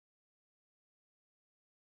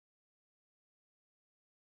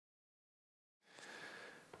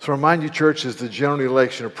So I remind you, church, as the general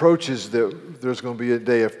election approaches, that there's going to be a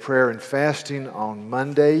day of prayer and fasting on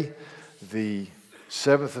Monday, the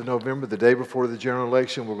 7th of November, the day before the general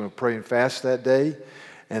election. We're going to pray and fast that day.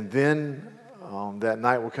 And then that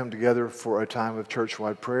night we'll come together for a time of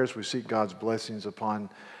church-wide prayers. We seek God's blessings upon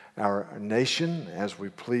our nation as we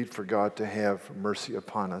plead for God to have mercy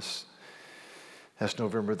upon us. That's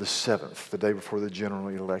November the 7th, the day before the general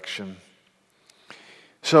election.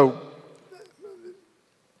 So,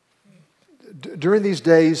 during these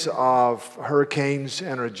days of hurricanes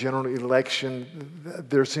and a general election,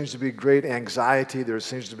 there seems to be great anxiety. There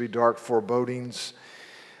seems to be dark forebodings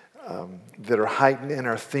that are heightened in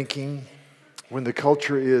our thinking. When the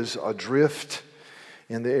culture is adrift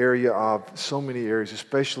in the area of so many areas,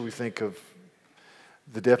 especially we think of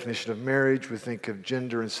the definition of marriage, we think of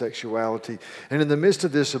gender and sexuality. And in the midst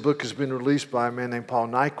of this, a book has been released by a man named Paul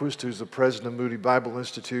Nyquist, who's the president of Moody Bible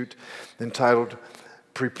Institute, entitled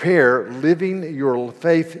Prepare, Living Your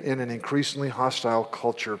Faith in an Increasingly Hostile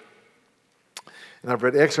Culture. And I've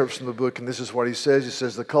read excerpts from the book, and this is what he says. He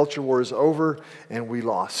says, the culture war is over, and we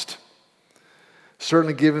lost.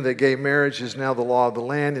 Certainly given that gay marriage is now the law of the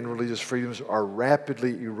land and religious freedoms are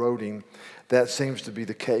rapidly eroding, that seems to be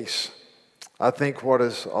the case. I think what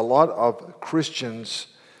is a lot of Christians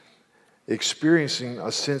experiencing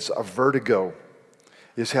a sense of vertigo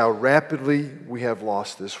is how rapidly we have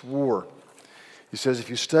lost this war. He says, if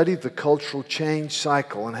you study the cultural change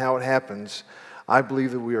cycle and how it happens, I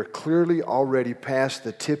believe that we are clearly already past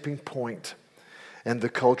the tipping point and the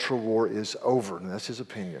cultural war is over. And that's his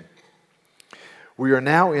opinion. We are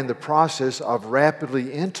now in the process of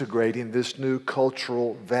rapidly integrating this new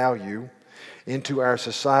cultural value into our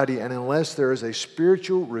society, and unless there is a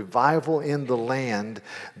spiritual revival in the land,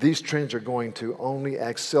 these trends are going to only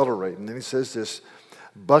accelerate. And then he says this,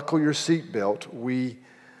 buckle your seatbelt, we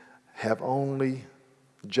have only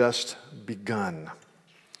just begun.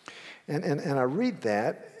 And I read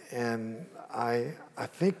that, and I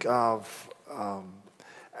think of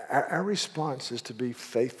our response is to be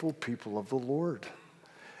faithful people of the Lord,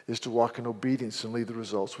 is to walk in obedience and lead the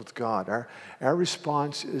results with God. Our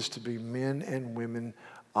response is to be men and women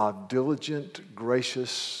of diligent,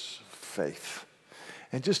 gracious faith.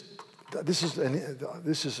 And just, this is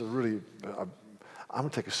a really, I'm going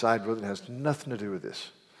to take a side road that has nothing to do with this,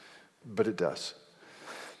 but it does.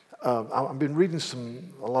 I've been reading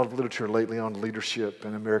a lot of literature lately on leadership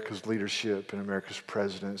and America's leadership and America's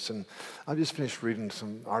presidents, and I just finished reading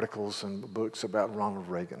some articles and books about Ronald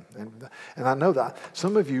Reagan. And I know that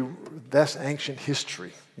some of you, that's ancient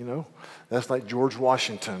history, you know. That's like George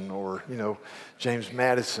Washington or, James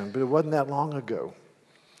Madison, but it wasn't that long ago.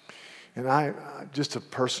 And just a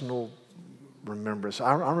personal remembrance.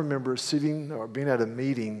 I remember sitting or being at a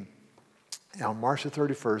meeting on March the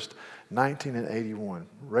 31st, 1981.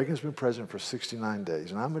 Reagan's been president for 69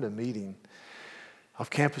 days, and I'm at a meeting of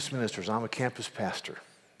campus ministers. I'm a campus pastor.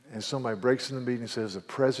 And somebody breaks in the meeting and says, the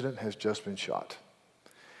president has just been shot.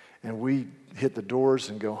 And we hit the doors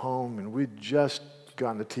and go home, and we'd just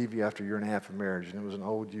gotten the TV after a year and a half of marriage, and it was an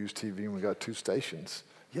old used TV, and we got 2 stations.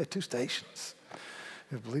 Yeah, 2 stations.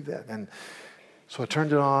 I believe that. And so I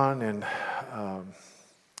turned it on, and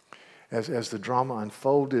as the drama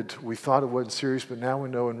unfolded, we thought it wasn't serious, but now we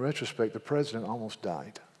know in retrospect the president almost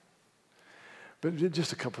died. But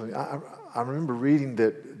just a couple of things. I remember reading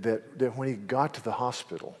that when he got to the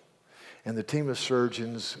hospital and the team of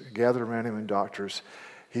surgeons gathered around him and doctors,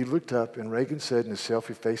 he looked up and Reagan said in a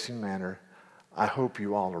self-effacing manner, I hope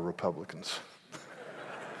you all are Republicans.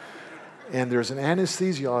 And there's an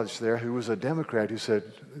anesthesiologist there who was a Democrat who said,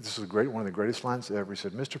 this is one of the greatest lines ever. He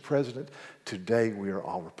said, Mr. President, today we are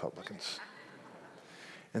all Republicans.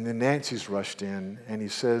 And then Nancy's rushed in, and he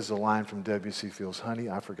says the line from W.C. Fields, honey,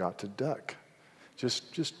 I forgot to duck.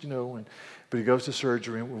 But he goes to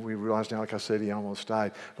surgery, and we realize now, like I said, he almost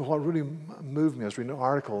died. But what really moved me, I was reading an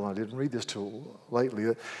article, and I didn't read this till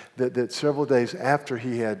lately, that several days after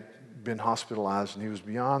he had been hospitalized, and he was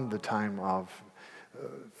beyond the time of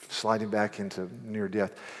sliding back into near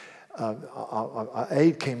death, an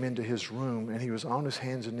aide came into his room, and he was on his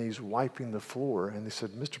hands and knees wiping the floor. And they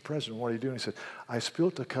said, Mr. President, what are you doing? He said, I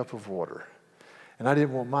spilt a cup of water, and I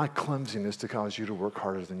didn't want my clumsiness to cause you to work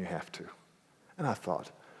harder than you have to. And I thought,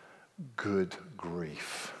 good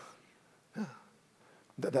grief. Yeah.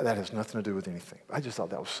 That has nothing to do with anything. I just thought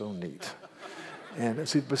that was so neat. And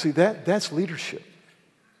that's leadership.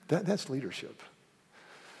 That's leadership.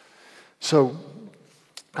 So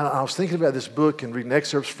I was thinking about this book and reading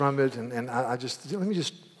excerpts from it, and let me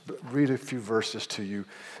just read a few verses to you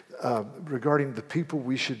regarding the people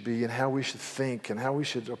we should be and how we should think and how we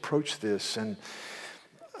should approach this. And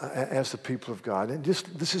as the people of God. And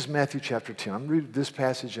this is Matthew chapter 10. I'm reading this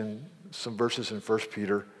passage and some verses in 1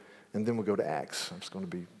 Peter, and then we'll go to Acts. It's going to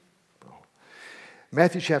be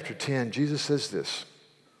Matthew chapter 10. Jesus says this,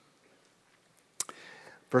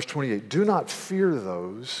 verse 28, "Do not fear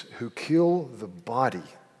those who kill the body,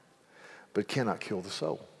 but cannot kill the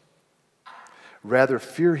soul. Rather,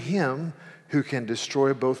 fear him who can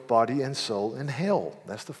destroy both body and soul in hell."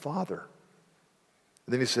 That's the Father.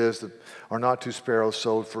 Then he says, "Are not two sparrows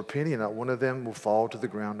sold for a penny, and not one of them will fall to the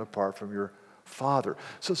ground apart from your Father."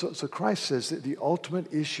 So Christ says that the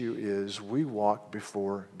ultimate issue is we walk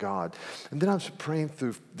before God. And then I was praying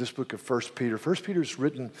through this book of 1 Peter. 1 Peter is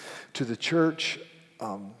written to the church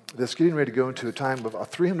that's getting ready to go into a time of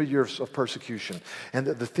 300 years of persecution. And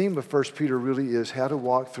the theme of 1 Peter really is how to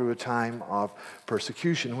walk through a time of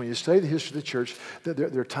persecution. When you study the history of the church,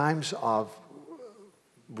 there are times of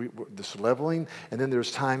this leveling, and then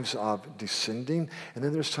there's times of descending, and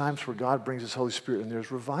then there's times where God brings His Holy Spirit, and there's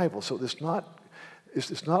revival. So it's not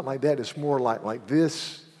like that. It's more like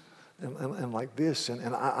this and like this.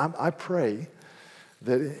 And I pray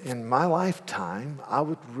that in my lifetime, I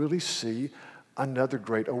would really see another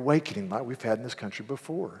great awakening like we've had in this country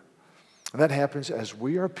before. And that happens as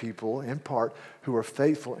we are people, in part, who are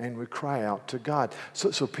faithful and we cry out to God.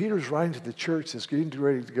 So Peter's writing to the church that's getting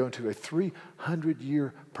ready to go into a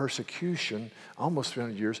 300-year persecution, almost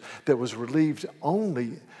 300 years, that was relieved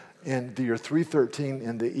only in the year 313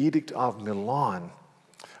 in the Edict of Milan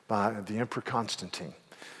by the Emperor Constantine,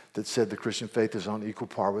 that said the Christian faith is on equal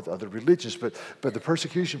par with other religions. But the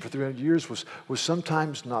persecution for 300 years was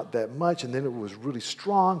sometimes not that much, and then it was really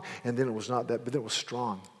strong, and then it was not that, but it was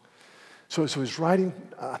strong. So he's writing,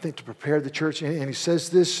 I think, to prepare the church, and he says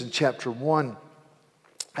this in chapter 1,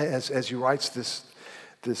 as he writes this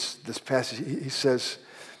passage. He says,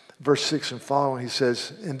 verse 6 and following, he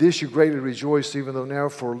says, "In this you greatly rejoice, even though now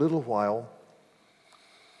for a little while,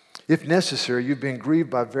 if necessary, you've been grieved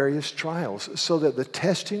by various trials, so that the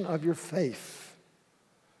testing of your faith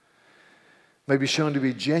may be shown to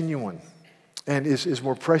be genuine and is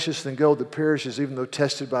more precious than gold that perishes, even though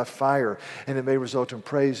tested by fire, and it may result in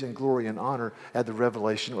praise and glory and honor at the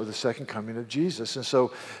revelation or the second coming of Jesus." And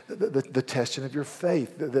so the testing of your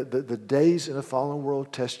faith, the days in a fallen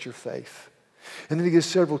world test your faith. And then he gives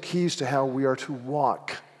several keys to how we are to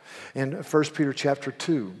walk. In 1 Peter chapter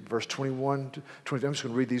 2, verse 21 to 23, I'm just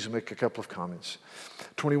going to read these and make a couple of comments.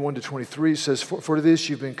 21 to 23 says, For this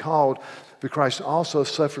you've been called, but Christ also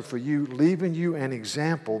suffered for you, leaving you an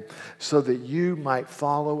example so that you might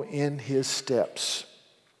follow in his steps.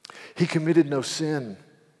 He committed no sin,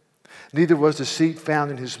 neither was deceit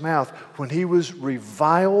found in his mouth. When he was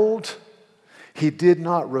reviled, he did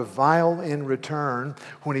not revile in return.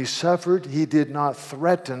 When he suffered, he did not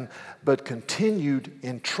threaten, but continued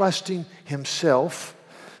entrusting himself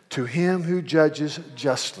to him who judges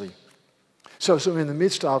justly. So in the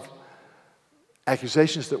midst of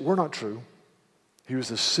accusations that were not true, he was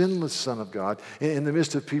the sinless Son of God. In the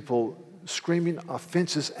midst of people screaming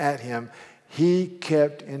offenses at him, he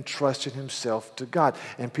kept entrusting himself to God.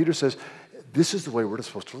 And Peter says, this is the way we're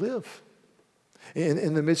supposed to live.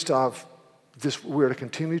 In the midst of this, we're to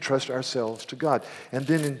continually trust ourselves to God. And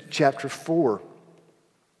then in chapter 4,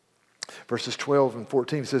 verses 12 and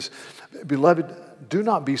 14, it says, Beloved, do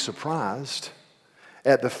not be surprised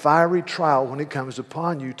at the fiery trial when it comes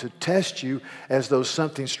upon you to test you as though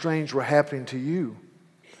something strange were happening to you.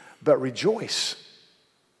 But rejoice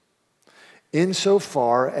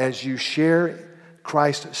insofar as you share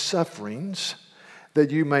Christ's sufferings,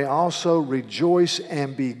 that you may also rejoice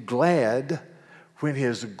and be glad when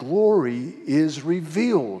his glory is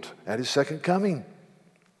revealed at his second coming.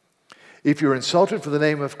 If you're insulted for the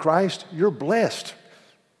name of Christ, you're blessed.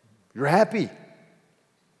 You're happy.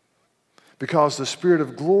 Because the Spirit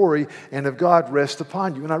of glory and of God rests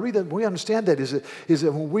upon you. And I read that, we understand that is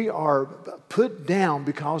that when we are put down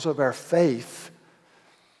because of our faith,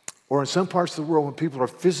 or in some parts of the world when people are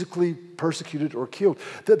physically persecuted or killed,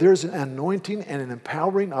 that there's an anointing and an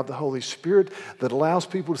empowering of the Holy Spirit that allows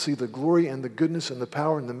people to see the glory and the goodness and the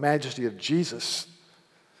power and the majesty of Jesus.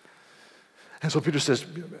 And so Peter says,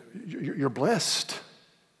 you're blessed.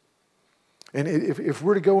 And if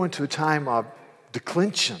we're to go into a time of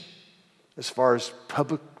declension, as far as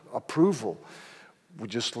public approval, we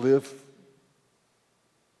just live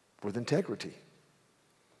with integrity.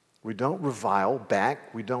 We don't revile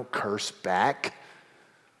back. We don't curse back.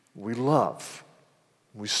 We love.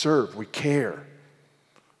 We serve. We care.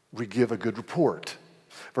 We give a good report.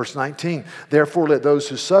 Verse 19, Therefore let those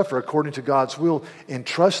who suffer according to God's will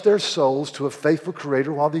entrust their souls to a faithful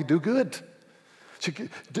Creator while they do good. So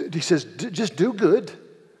he says, just do good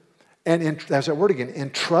And there's that word again,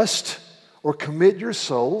 entrust or commit your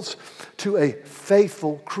souls to a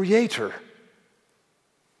faithful Creator.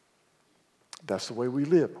 That's the way we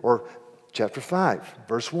live. Or chapter 5,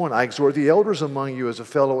 verse 1, I exhort the elders among you as a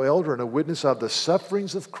fellow elder and a witness of the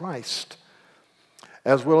sufferings of Christ,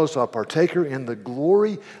 as well as a partaker in the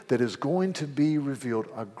glory that is going to be revealed.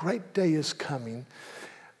 A great day is coming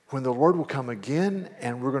when the Lord will come again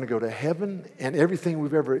and we're going to go to heaven, and everything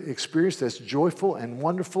we've ever experienced that's joyful and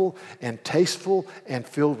wonderful and tasteful and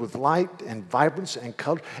filled with light and vibrance and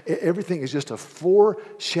color, everything is just a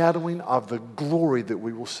foreshadowing of the glory that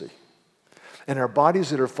we will see. And our bodies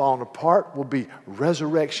that are falling apart will be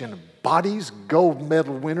resurrection bodies, gold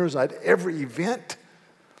medal winners at every event,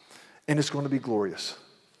 and it's going to be glorious.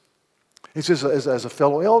 He says, as a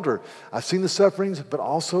fellow elder, I've seen the sufferings, but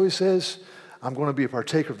also he says, I'm going to be a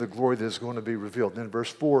partaker of the glory that is going to be revealed. And then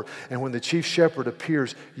verse 4, and when the chief shepherd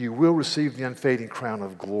appears, you will receive the unfading crown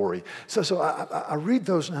of glory. So I read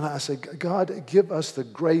those and I say, God, give us the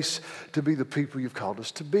grace to be the people you've called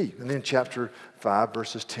us to be. And then chapter 5,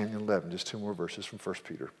 verses 10 and 11, just two more verses from 1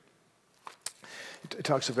 Peter. It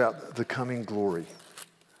talks about the coming glory.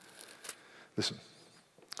 Listen,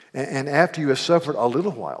 and after you have suffered a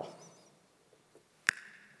little while,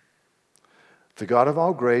 the God of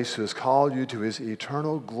all grace, who has called you to his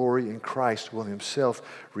eternal glory in Christ, will himself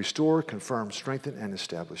restore, confirm, strengthen, and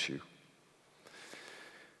establish you.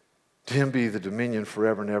 To him be the dominion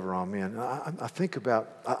forever and ever. Amen. I think about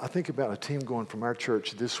a team going from our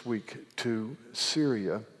church this week to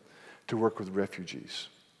Syria to work with refugees.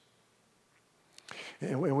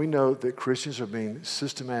 And we know that Christians are being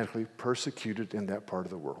systematically persecuted in that part of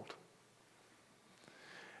the world.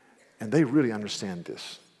 And they really understand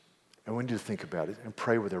this. And we need to think about it and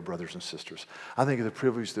pray with our brothers and sisters. I think of the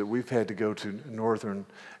privilege that we've had to go to northern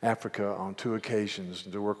Africa on 2 occasions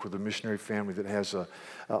to work with a missionary family that has a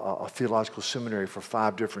theological seminary for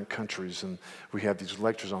 5 different countries. And we have these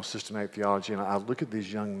lectures on systematic theology. And I look at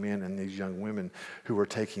these young men and these young women who are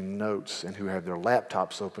taking notes and who have their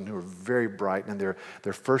laptops open, who are very bright, and they're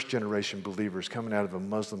first-generation believers coming out of a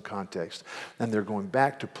Muslim context. And they're going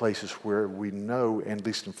back to places where we know, at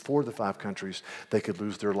least in 4 of the 5 countries, they could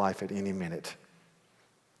lose their life at any minute.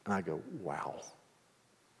 And I go, wow.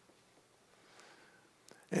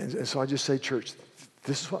 And so I just say, church,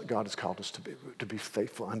 this is what God has called us to be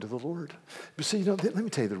faithful unto the Lord. But see, let me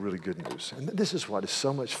tell you the really good news. And this is what is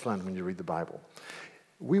so much fun when you read the Bible.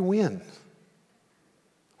 We win.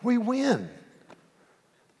 We win.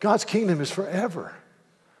 God's kingdom is forever.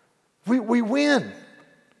 We win.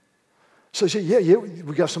 So you say, yeah,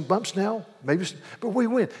 we got some bumps now, maybe, but we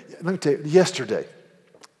win. Let me tell you, yesterday,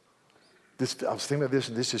 I was thinking about this,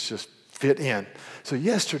 and this is just fit in. So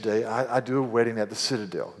yesterday, I do a wedding at the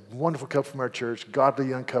Citadel. Wonderful couple from our church, godly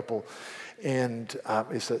young couple, and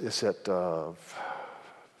it's at 4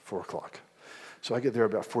 o'clock. So I get there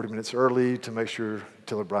about 40 minutes early to make sure,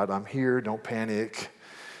 tell the bride I'm here, don't panic.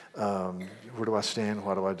 Where do I stand?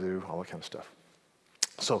 What do I do? All that kind of stuff.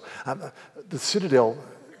 So the Citadel,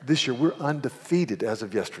 this year, we're undefeated as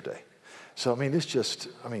of yesterday. So,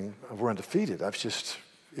 we're undefeated.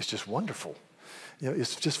 It's just wonderful.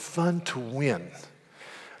 It's just fun to win.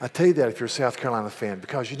 I tell you that if you're a South Carolina fan,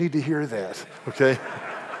 because you need to hear that, okay?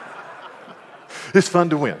 It's fun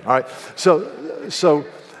to win, all right? So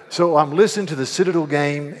I'm listening to the Citadel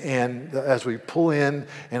game, and as we pull in,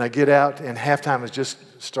 and I get out, and halftime has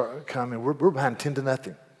just started coming. We're behind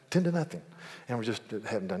 10-0, 10-0, and we just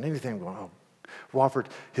haven't done anything. We're going, Wofford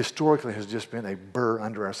historically has just been a burr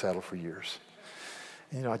under our saddle for years.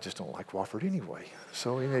 I just don't like Wofford anyway.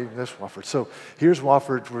 So that's Wofford. So here's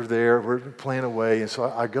Wofford. We're there. We're playing away. And so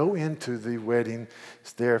I go into the wedding.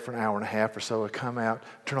 It's there for an hour and a half or so. I come out,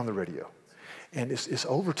 turn on the radio. And it's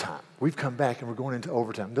overtime. We've come back and we're going into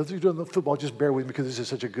overtime. Those of you doing the football, just bear with me because this is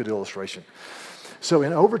such a good illustration. So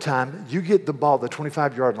in overtime, you get the ball, the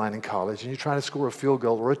 25-yard line in college, and you try to score a field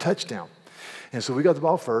goal or a touchdown. And so we got the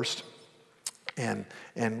ball first, and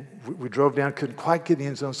we drove down, couldn't quite get in the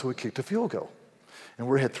end zone, so we kicked a field goal. And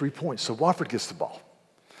we had 3 points. So Wofford gets the ball.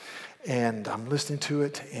 And I'm listening to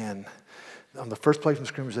it. And on the first play from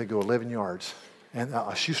scrimmage, they go 11 yards. And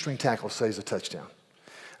a shoestring tackle saves a touchdown.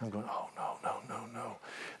 I'm going, oh, no.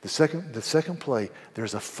 The second play,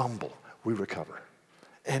 there's a fumble. We recover.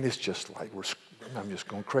 And it's just like, I'm just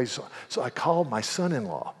going crazy. So I called my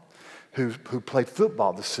son-in-law, who played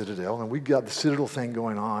football at the Citadel. And we got the Citadel thing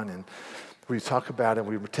going on. And we talk about it.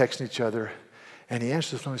 We were texting each other. And he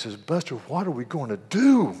answers the phone and says, Buster, what are we going to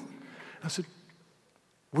do? I said,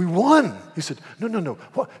 we won. He said, no.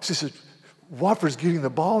 What? He said, Wofford's getting the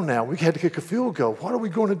ball now. We had to kick a field goal. What are we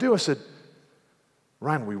going to do? I said,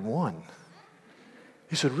 Ryan, we won.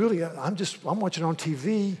 He said, really, I'm watching on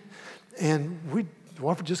TV, and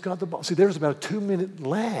Wofford just got the ball. See, there's about a 2-minute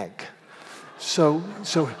lag. So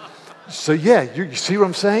yeah, you see what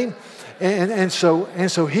I'm saying? And so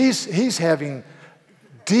he's having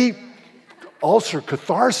deep ulcer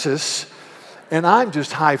catharsis, and I'm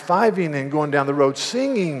just high-fiving and going down the road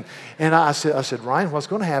singing. And I said, Ryan, what's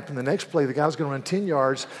going to happen? The next play, the guy's going to run 10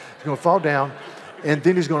 yards, he's going to fall down, and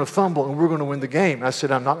then he's going to fumble, and we're going to win the game. And I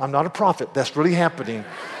said, I'm not a prophet. That's really happening.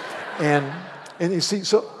 And you see,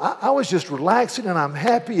 so I was just relaxing, and I'm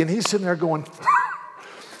happy, and he's sitting there going,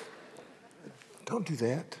 don't do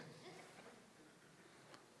that.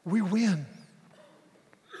 We win.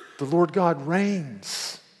 The Lord God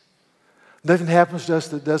reigns. Nothing happens to us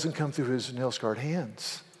that doesn't come through his nail-scarred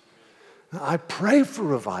hands. I pray for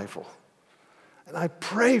revival. And I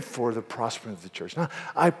pray for the prospering of the church. Now,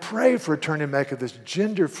 I pray for turning back of this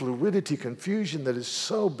gender fluidity confusion that is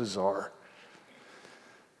so bizarre.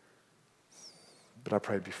 But I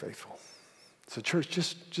pray to be faithful. So church,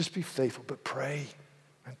 just be faithful, but pray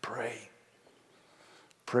and pray.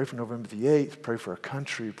 Pray for November the 8th. Pray for our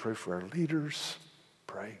country. Pray for our leaders.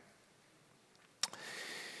 Pray.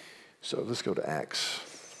 So let's go to Acts.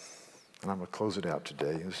 And I'm going to close it out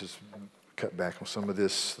today. Let's just cut back on some of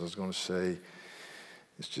this. I was going to say,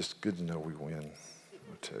 it's just good to know we win.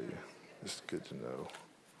 I'll tell you. It's good to know.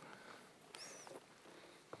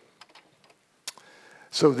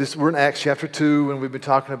 So we're in Acts chapter 2, and we've been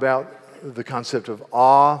talking about the concept of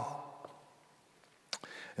awe.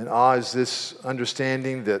 And awe is this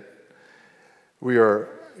understanding that we are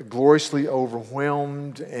gloriously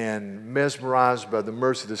overwhelmed and mesmerized by the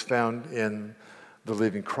mercy that's found in the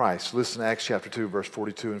living Christ. Listen to Acts chapter 2, verse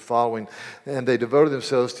 42 and following. And they devoted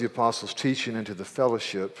themselves to the apostles' teaching and to the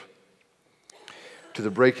fellowship, to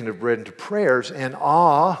the breaking of bread and to prayers. And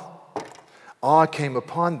awe came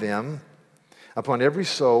upon them, upon every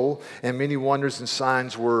soul, and many wonders and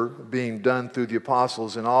signs were being done through the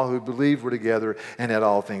apostles, and all who believed were together and had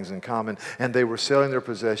all things in common. And they were selling their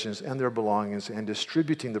possessions and their belongings and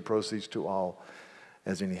distributing the proceeds to all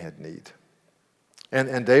as any had need.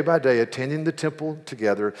 And day by day, attending the temple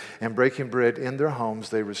together and breaking bread in their homes,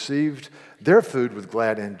 they received their food with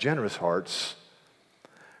glad and generous hearts,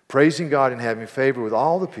 praising God and having favor with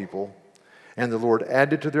all the people. And the Lord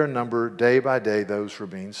added to their number day by day those who were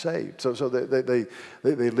being saved. So they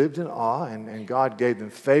lived in awe, and God gave them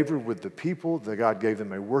favor with the people. God gave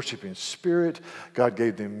them a worshiping spirit. God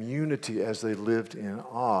gave them unity as they lived in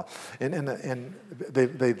awe. And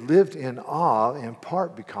they lived in awe in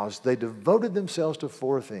part because they devoted themselves to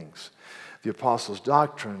 4 things: the apostles'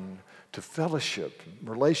 doctrine, to fellowship,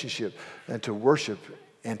 relationship, and to worship,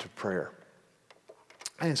 and to prayer.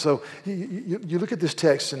 And so you look at this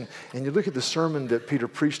text and you look at the sermon that Peter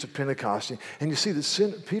preached at Pentecost, and you see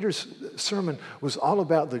that Peter's sermon was all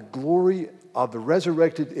about the glory of the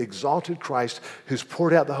resurrected, exalted Christ who's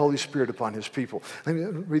poured out the Holy Spirit upon his people. Let me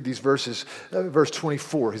read these verses. Verse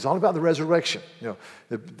 24, he's all about the resurrection. You know,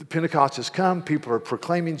 the Pentecost has come. People are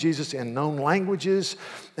proclaiming Jesus in known languages,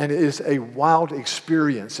 and it is a wild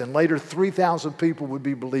experience. And later, 3,000 people would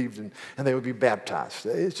be believed, and they would be baptized.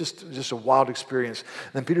 It's just a wild experience.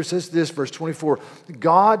 And Peter says this, verse 24,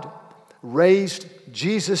 God raised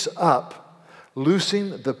Jesus up,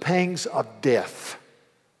 loosing the pangs of death,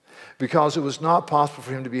 because it was not possible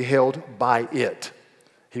for him to be held by it.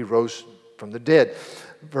 He rose from the dead.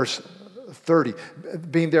 Verse 30,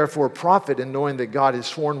 being therefore a prophet, and knowing that God had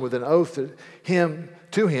sworn with an oath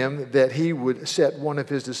to him that he would set one of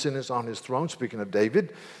his descendants on his throne, speaking of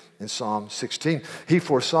David in Psalm 16, he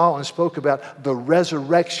foresaw and spoke about the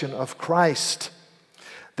resurrection of Christ,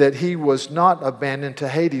 that he was not abandoned to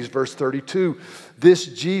Hades. Verse 32, this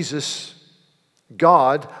Jesus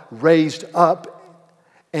God raised up,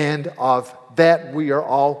 and of that we are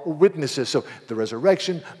all witnesses. So the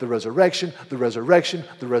resurrection, the resurrection, the resurrection,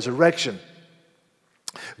 the resurrection.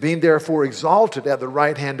 Being therefore exalted at the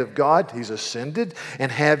right hand of God, he's ascended, and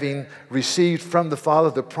having received from the Father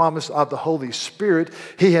the promise of the Holy Spirit,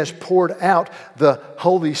 he has poured out the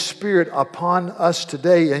Holy Spirit upon us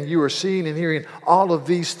today, and you are seeing and hearing all of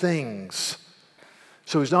these things.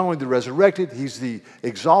 So he's not only the resurrected, he's the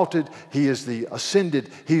exalted, he is the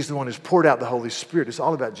ascended, he's the one who's poured out the Holy Spirit. It's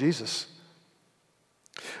all about Jesus.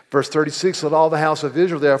 Verse 36, let all the house of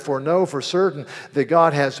Israel therefore know for certain that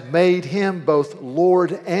God has made him both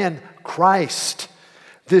Lord and Christ,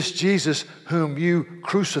 this Jesus whom you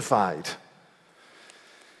crucified.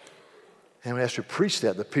 And as we preached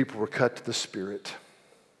that, the people were cut to the Spirit.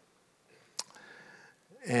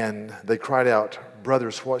 And they cried out,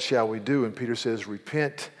 brothers, what shall we do? And Peter says,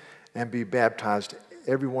 repent and be baptized,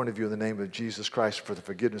 every one of you in the name of Jesus Christ for the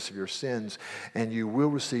forgiveness of your sins, and you will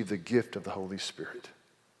receive the gift of the Holy Spirit.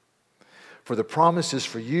 For the promise is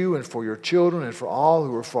for you and for your children and for all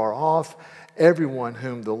who are far off, everyone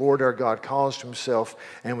whom the Lord our God calls to himself.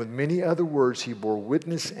 And with many other words he bore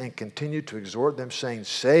witness and continued to exhort them, saying,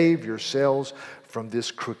 save yourselves from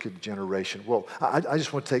this crooked generation. Well, I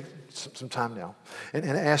just want to take some time now and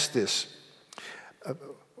ask this.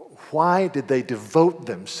 Why did they devote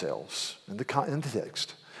themselves, in the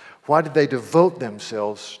text, why did they devote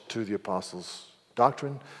themselves to the apostles'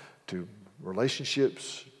 doctrine, to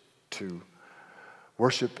relationships, to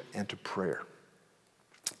worship, and to prayer?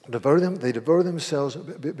 They devoted themselves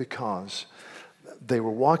because they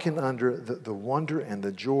were walking under the wonder and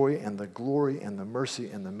the joy and the glory and the mercy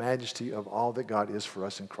and the majesty of all that God is for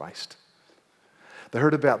us in Christ. They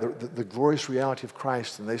heard about the glorious reality of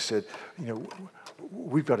Christ, and they said,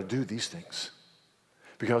 we've got to do these things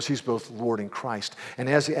because he's both Lord and Christ. And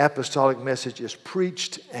as the apostolic message is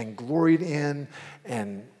preached and gloried in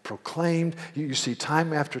and proclaimed, you see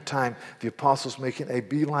time after time the apostles making a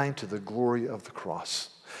beeline to the glory of the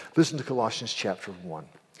cross. Listen to Colossians chapter 1.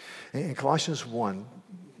 In Colossians 1,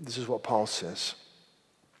 this is what Paul says.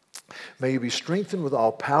 May you be strengthened with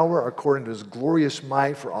all power according to his glorious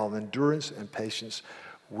might for all endurance and patience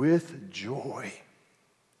with joy.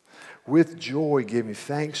 With joy giving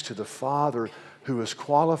thanks to the Father who has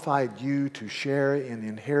qualified you to share in the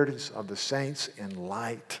inheritance of the saints in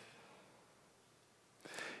light.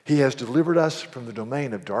 He has delivered us from the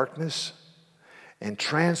domain of darkness and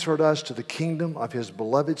transferred us to the kingdom of his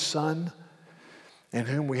beloved Son, in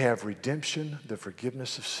whom we have redemption, the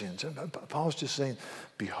forgiveness of sins. And Paul's just saying,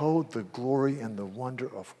 behold the glory and the wonder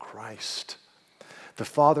of Christ. The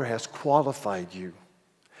Father has qualified you.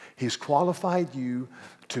 He's qualified you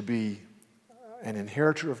to be an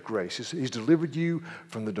inheritor of grace. He's delivered you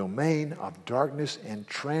from the domain of darkness and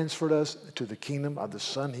transferred us to the kingdom of the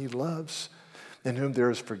Son he loves, in whom there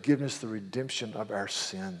is forgiveness, the redemption of our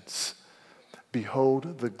sins.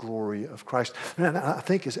 Behold the glory of Christ. And I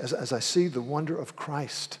think as I see the wonder of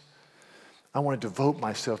Christ, I want to devote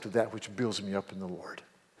myself to that which builds me up in the Lord.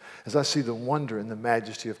 As I see the wonder and the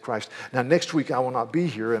majesty of Christ. Now, next week I will not be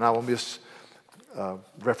here and I will miss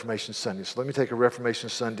Reformation Sunday. So let me take a Reformation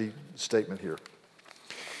Sunday statement here.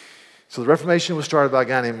 So the Reformation was started by a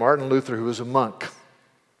guy named Martin Luther, who was a monk.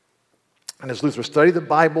 And as Luther studied the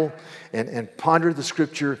Bible and pondered the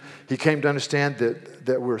Scripture, he came to understand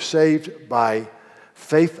that we're saved by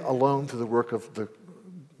faith alone through the work of the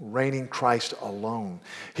reigning Christ alone.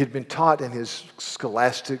 He'd been taught in his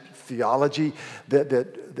scholastic theology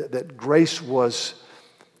that grace was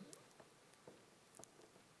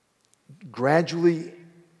gradually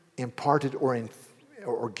imparted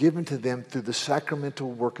or given to them through the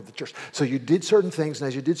sacramental work of the church. So you did certain things, and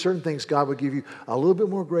as you did certain things, God would give you a little bit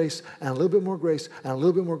more grace, and a little bit more grace, and a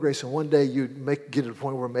little bit more grace, and one day you'd get to the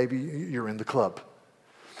point where maybe you're in the club.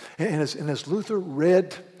 And as Luther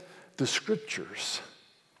read the Scriptures,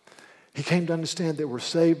 he came to understand that we're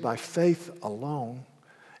saved by faith alone,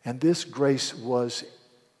 and this grace was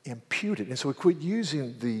imputed. And so we quit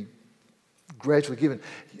using the gradually given,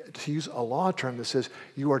 to use a law term that says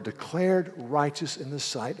you are declared righteous in the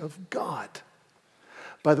sight of God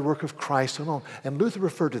by the work of Christ alone. And Luther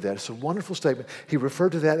referred to that. It's a wonderful statement. He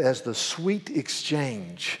referred to that as the sweet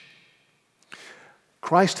exchange.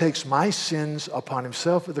 Christ takes my sins upon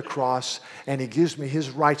himself at the cross, and he gives me his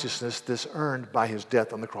righteousness that's earned by his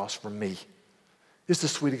death on the cross for me. It's the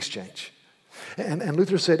sweet exchange. And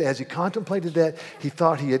Luther said as he contemplated that, he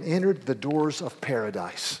thought he had entered the doors of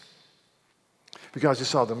paradise, because he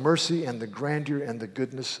saw the mercy and the grandeur and the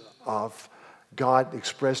goodness of God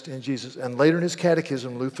expressed in Jesus. And later in his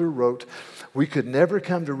catechism, Luther wrote, we could never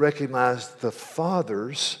come to recognize the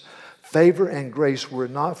Father's favor and grace were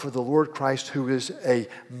it not for the Lord Christ, who is a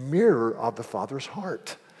mirror of the Father's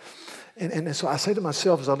heart. And so I say to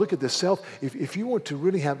myself, as I look at this if you want to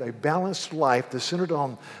really have a balanced life that's centered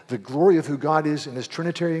on the glory of who God is in his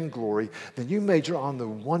Trinitarian glory, then you major on the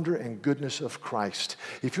wonder and goodness of Christ.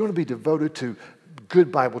 If you want to be devoted to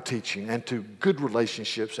good Bible teaching and to good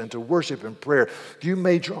relationships and to worship and prayer, you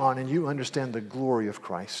major on and you understand the glory of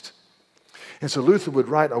Christ. And so Luther would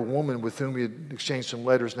write a woman with whom he had exchanged some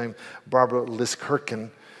letters named Barbara Lyskirchen.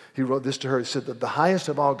 He wrote this to her. He said that the highest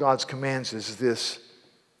of all God's commands is this,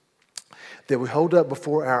 that we hold up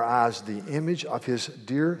before our eyes the image of his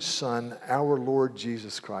dear Son, our Lord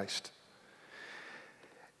Jesus Christ.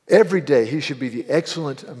 Every day he should be the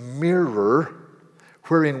excellent mirror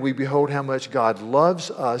wherein we behold how much God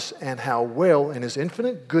loves us and how well in his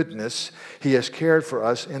infinite goodness he has cared for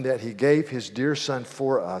us in that he gave his dear Son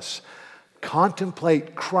for us.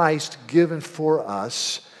 contemplate Christ given for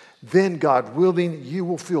us, then, God willing, you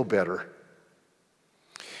will feel better.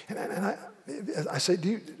 And I say,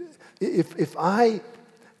 if I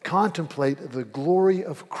contemplate the glory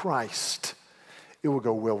of Christ, it will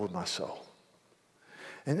go well with my soul.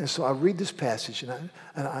 And so I read this passage and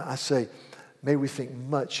I say, may we think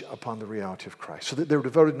much upon the reality of Christ. So that they were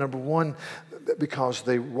devoted, number one, because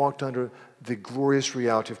they walked under the glorious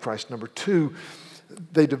reality of Christ. Number two,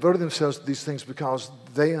 they devoted themselves to these things because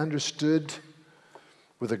they understood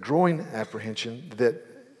with a growing apprehension that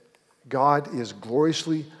God is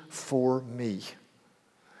gloriously for me.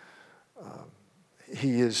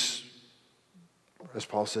 He is, as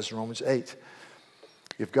Paul says in Romans 8,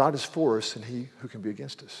 if God is for us, then who can be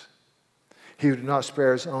against us? He who did not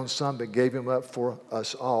spare his own son, but gave him up for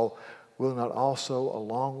us all, will not also,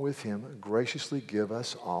 along with him, graciously give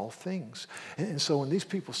us all things. And so when these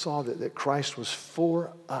people saw that Christ was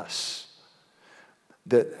for us,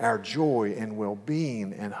 that our joy and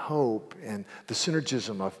well-being and hope and the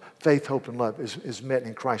synergism of faith, hope, and love is met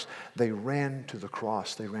in Christ, they ran to the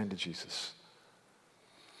cross. They ran to Jesus.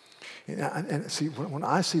 And see, when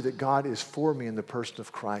I see that God is for me in the person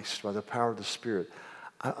of Christ by the power of the Spirit,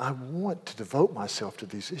 I want to devote myself to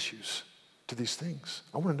these issues, to these things.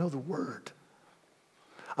 I want to know the Word.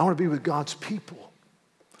 I want to be with God's people.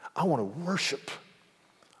 I want to worship.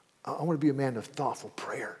 I want to be a man of thoughtful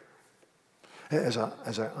prayer. As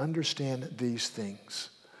I understand these things,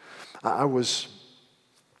 I was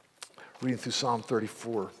reading through Psalm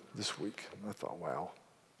 34 this week, and I thought, wow,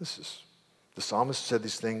 the psalmist said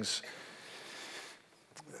these things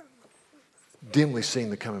dimly seeing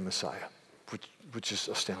the coming Messiah, which is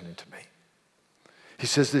astounding to me. He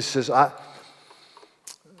says,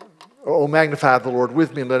 oh, magnify the Lord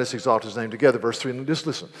with me and let us exalt his name together. Verse 3, and just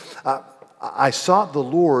listen. I sought the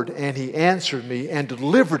Lord and he answered me and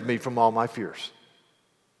delivered me from all my fears.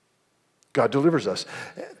 God delivers us.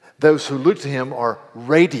 Those who look to him are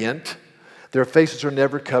radiant. Their faces are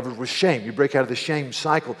never covered with shame. You break out of the shame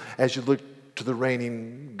cycle as you look to the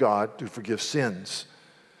reigning God who forgives sins.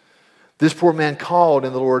 This poor man called,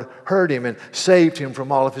 and the Lord heard him and saved him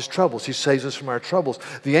from all of his troubles. He saves us from our troubles.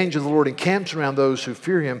 The angel of the Lord encamps around those who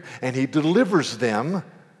fear him, and he delivers them.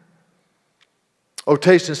 Oh,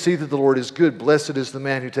 taste and see that the Lord is good. Blessed is the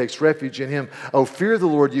man who takes refuge in him. Oh, fear the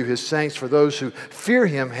Lord, you his saints, for those who fear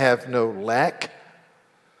him have no lack.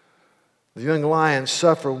 The young lions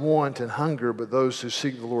suffer want and hunger, but those who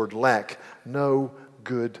seek the Lord lack no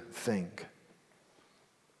good thing.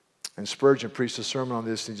 And Spurgeon preached a sermon on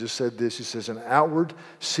this, and he just said this. He says, an outward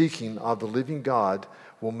seeking of the living God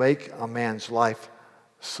will make a man's life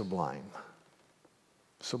sublime.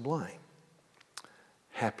 Sublime.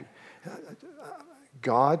 Happy.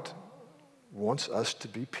 God wants us to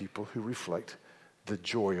be people who reflect the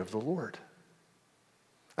joy of the Lord.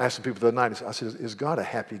 I asked some people the other night, I said, is God a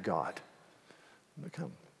happy God? And they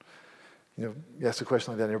come. You ask a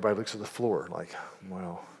question like that, and everybody looks at the floor like,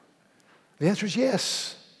 well, the answer is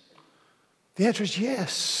yes. The answer is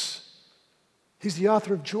yes. He's the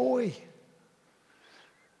author of joy.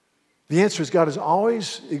 The answer is God has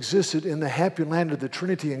always existed in the happy land of the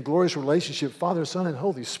Trinity and glorious relationship, Father, Son, and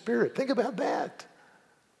Holy Spirit. Think about that.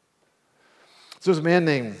 So there's a man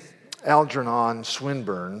named Algernon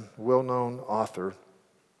Swinburne, well-known author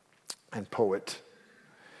and poet,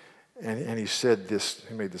 and he said this,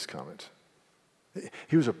 he made this comment.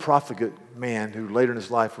 He was a profligate man who later in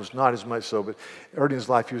his life was not as much so, but early in his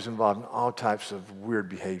life he was involved in all types of weird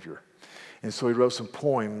behavior. And so he wrote some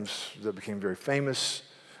poems that became very famous.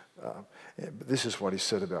 This is what he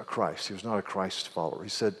said about Christ. He was not a Christ follower. He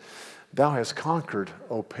said, thou hast conquered,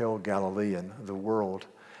 O pale Galilean, the world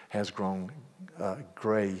has grown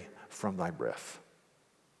gray from thy breath.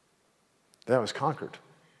 Thou hast conquered,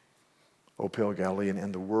 O pale Galilean,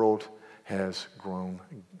 and the world has grown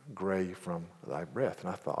gray from thy breath. And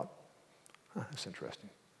I thought, that's interesting.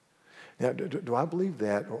 Now, do I believe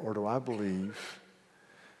that, or do I believe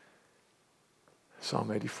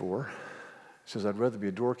Psalm 84 says, I'd rather be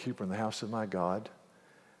a doorkeeper in the house of my God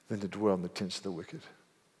than to dwell in the tents of the wicked.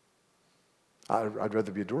 I'd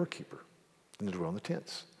rather be a doorkeeper than to dwell in the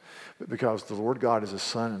tents. But because the Lord God is a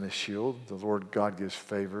sun and a shield, the Lord God gives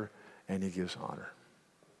favor and he gives honor.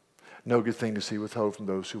 No good thing to see withhold from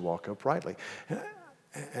those who walk uprightly.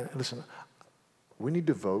 And listen, we need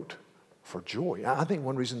to vote for joy. I think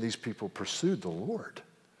one reason these people pursued the Lord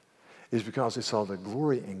is because they saw the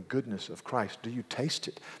glory and goodness of Christ. Do you taste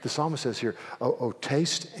it? The psalmist says here, oh,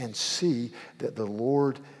 taste and see that the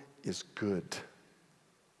Lord is good.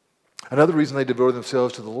 Another reason they devoted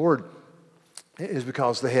themselves to the Lord is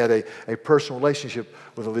because they had a personal relationship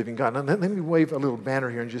with the living God. Now, let me wave a little banner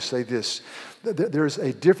here and just say this. There's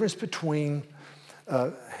a difference between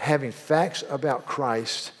having facts about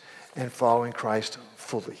Christ and following Christ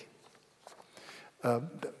fully.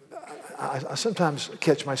 I sometimes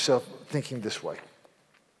catch myself thinking this way.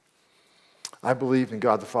 I believe in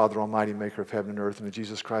God the Father Almighty, maker of heaven and earth, and in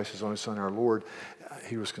Jesus Christ, his only Son, our Lord.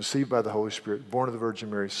 He was conceived by the Holy Spirit, born of the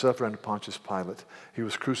Virgin Mary, suffered under Pontius Pilate. He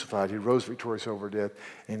was crucified. He rose victorious over death,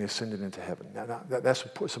 and he ascended into heaven. Now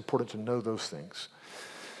it's important to know those things.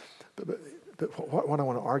 But what I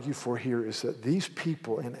want to argue for here is that these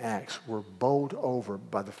people in Acts were bowled over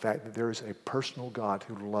by the fact that there is a personal God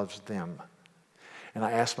who loves them. And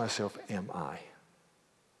I ask myself, am I?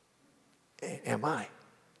 Am I?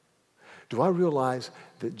 Do I realize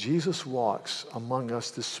that Jesus walks among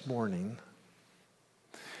us this morning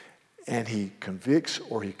and he convicts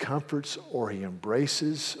or he comforts or he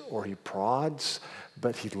embraces or he prods,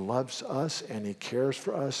 but he loves us and he cares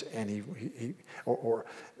for us and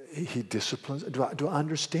he disciplines? Do I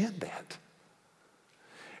understand that?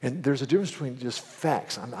 And there's a difference between just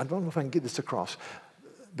facts. I don't know if I can get this across.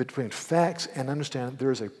 Between facts and understanding, there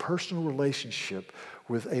is a personal relationship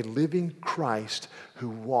with a living Christ who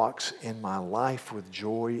walks in my life with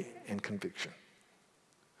joy and conviction.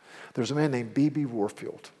 There's a man named B.B.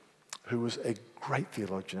 Warfield who was a great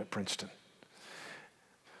theologian at Princeton.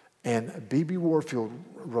 And B.B. Warfield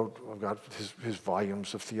wrote his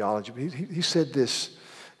volumes of theology. He said this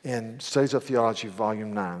in Studies of Theology,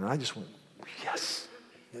 Volume 9. And I just went, yes.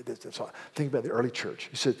 That's all. Think about the early church.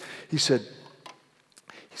 He said,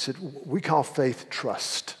 we call faith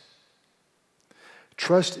trust.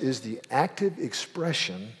 Trust is the active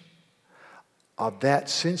expression of that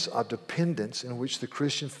sense of dependence in which the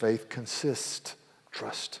Christian faith consists.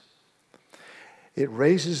 Trust. It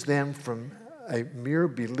raises them from a mere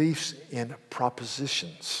beliefs in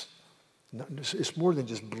propositions. It's more than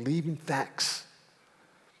just believing facts.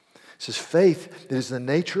 It says faith that is the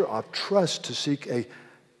nature of trust to seek a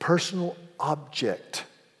personal object.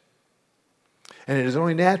 And it is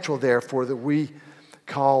only natural, therefore, that we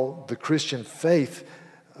call the Christian faith,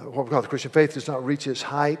 what we call the Christian faith does not reach its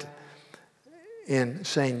height in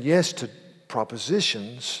saying yes to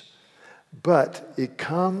propositions, but it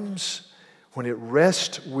comes when it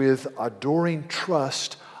rests with adoring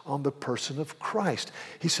trust on the person of Christ.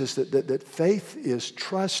 He says that faith is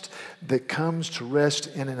trust that comes to rest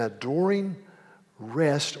in an adoring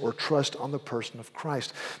rest or trust on the person of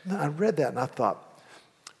Christ. Now, I read that and I thought,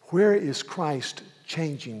 where is Christ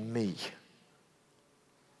changing me?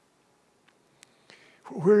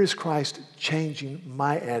 Where is Christ changing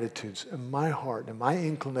my attitudes and my heart and my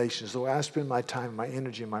inclinations, the way I spend my time, my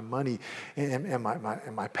energy, and my money, and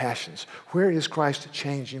my passions? Where is Christ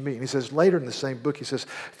changing me? And he says later in the same book, he says,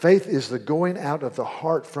 faith is the going out of the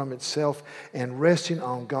heart from itself and resting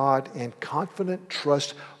on God in confident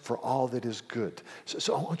trust for all that is good.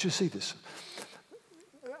 So I want you to see this.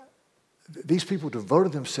 These people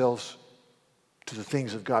devoted themselves to the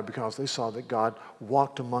things of God because they saw that God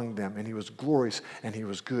walked among them and he was glorious and he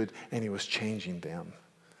was good and he was changing them.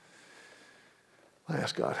 I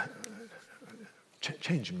asked God,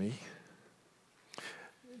 change me.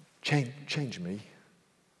 Change me.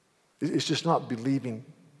 It's just not believing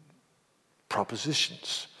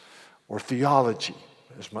propositions or theology,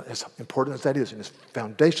 as important as that is, and it's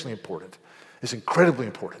foundationally important. It's incredibly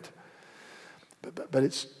important. But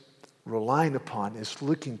it's relying upon, is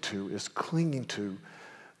looking to, is clinging to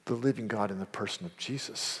the living God in the person of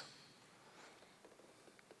Jesus.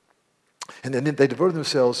 And then they devoted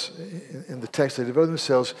themselves, in the text, they devoted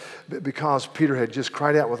themselves because Peter had just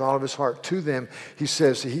cried out with all of his heart to them. He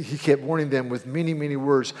says, he kept warning them with many, many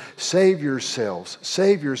words, save yourselves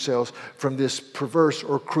from this perverse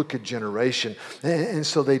or crooked generation. And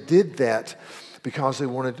so they did that because they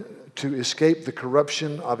wanted to escape the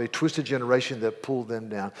corruption of a twisted generation that pulled them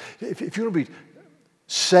down. If you want to be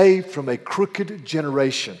saved from a crooked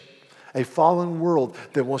generation, a fallen world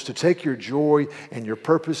that wants to take your joy and your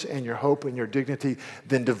purpose and your hope and your dignity,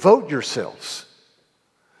 then devote yourselves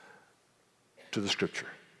to the Scripture.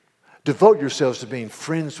 Devote yourselves to being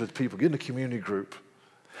friends with people. Get in a community group.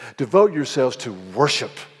 Devote yourselves to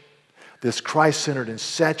worship that's Christ-centered and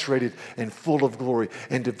saturated and full of glory.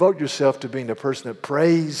 And devote yourself to being a person that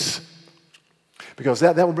prays, because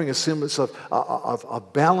that will bring a semblance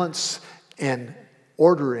of balance and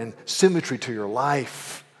order and symmetry to your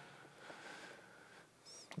life.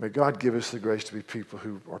 May God give us the grace to be people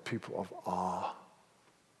who are people of awe.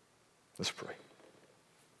 Let's pray.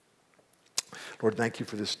 Lord, thank you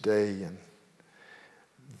for this day, and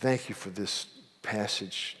thank you for this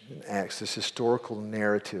passage in Acts, this historical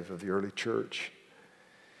narrative of the early church.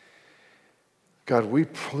 God, we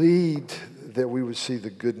plead that we would see the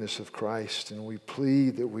goodness of Christ, and we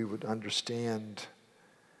plead that we would understand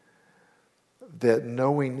that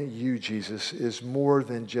knowing you, Jesus, is more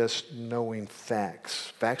than just knowing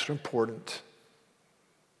facts. Facts are important.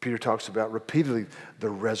 Peter talks about repeatedly the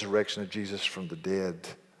resurrection of Jesus from the dead.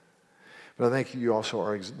 But I think you also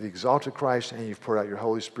are the exalted Christ, and you've poured out your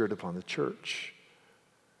Holy Spirit upon the church.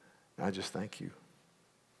 And I just thank you.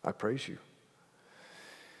 I praise you.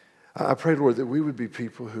 I pray, Lord, that we would be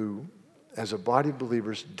people who, as a body of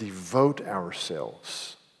believers, devote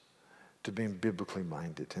ourselves to being biblically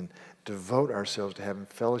minded and devote ourselves to having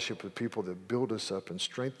fellowship with people that build us up and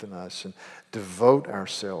strengthen us, and devote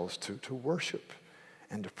ourselves to worship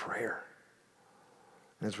and to prayer.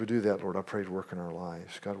 And as we do that, Lord, I pray to work in our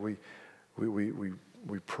lives. God, we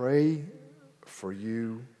pray for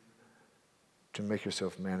you to make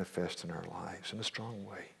yourself manifest in our lives in a strong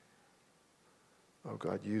way. Oh,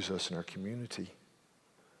 God, use us in our community.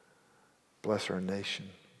 Bless our nation.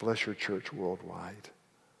 Bless your church worldwide.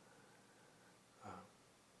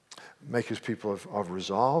 Make us people of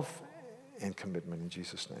resolve and commitment in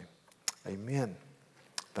Jesus' name. Amen.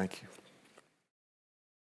 Thank you.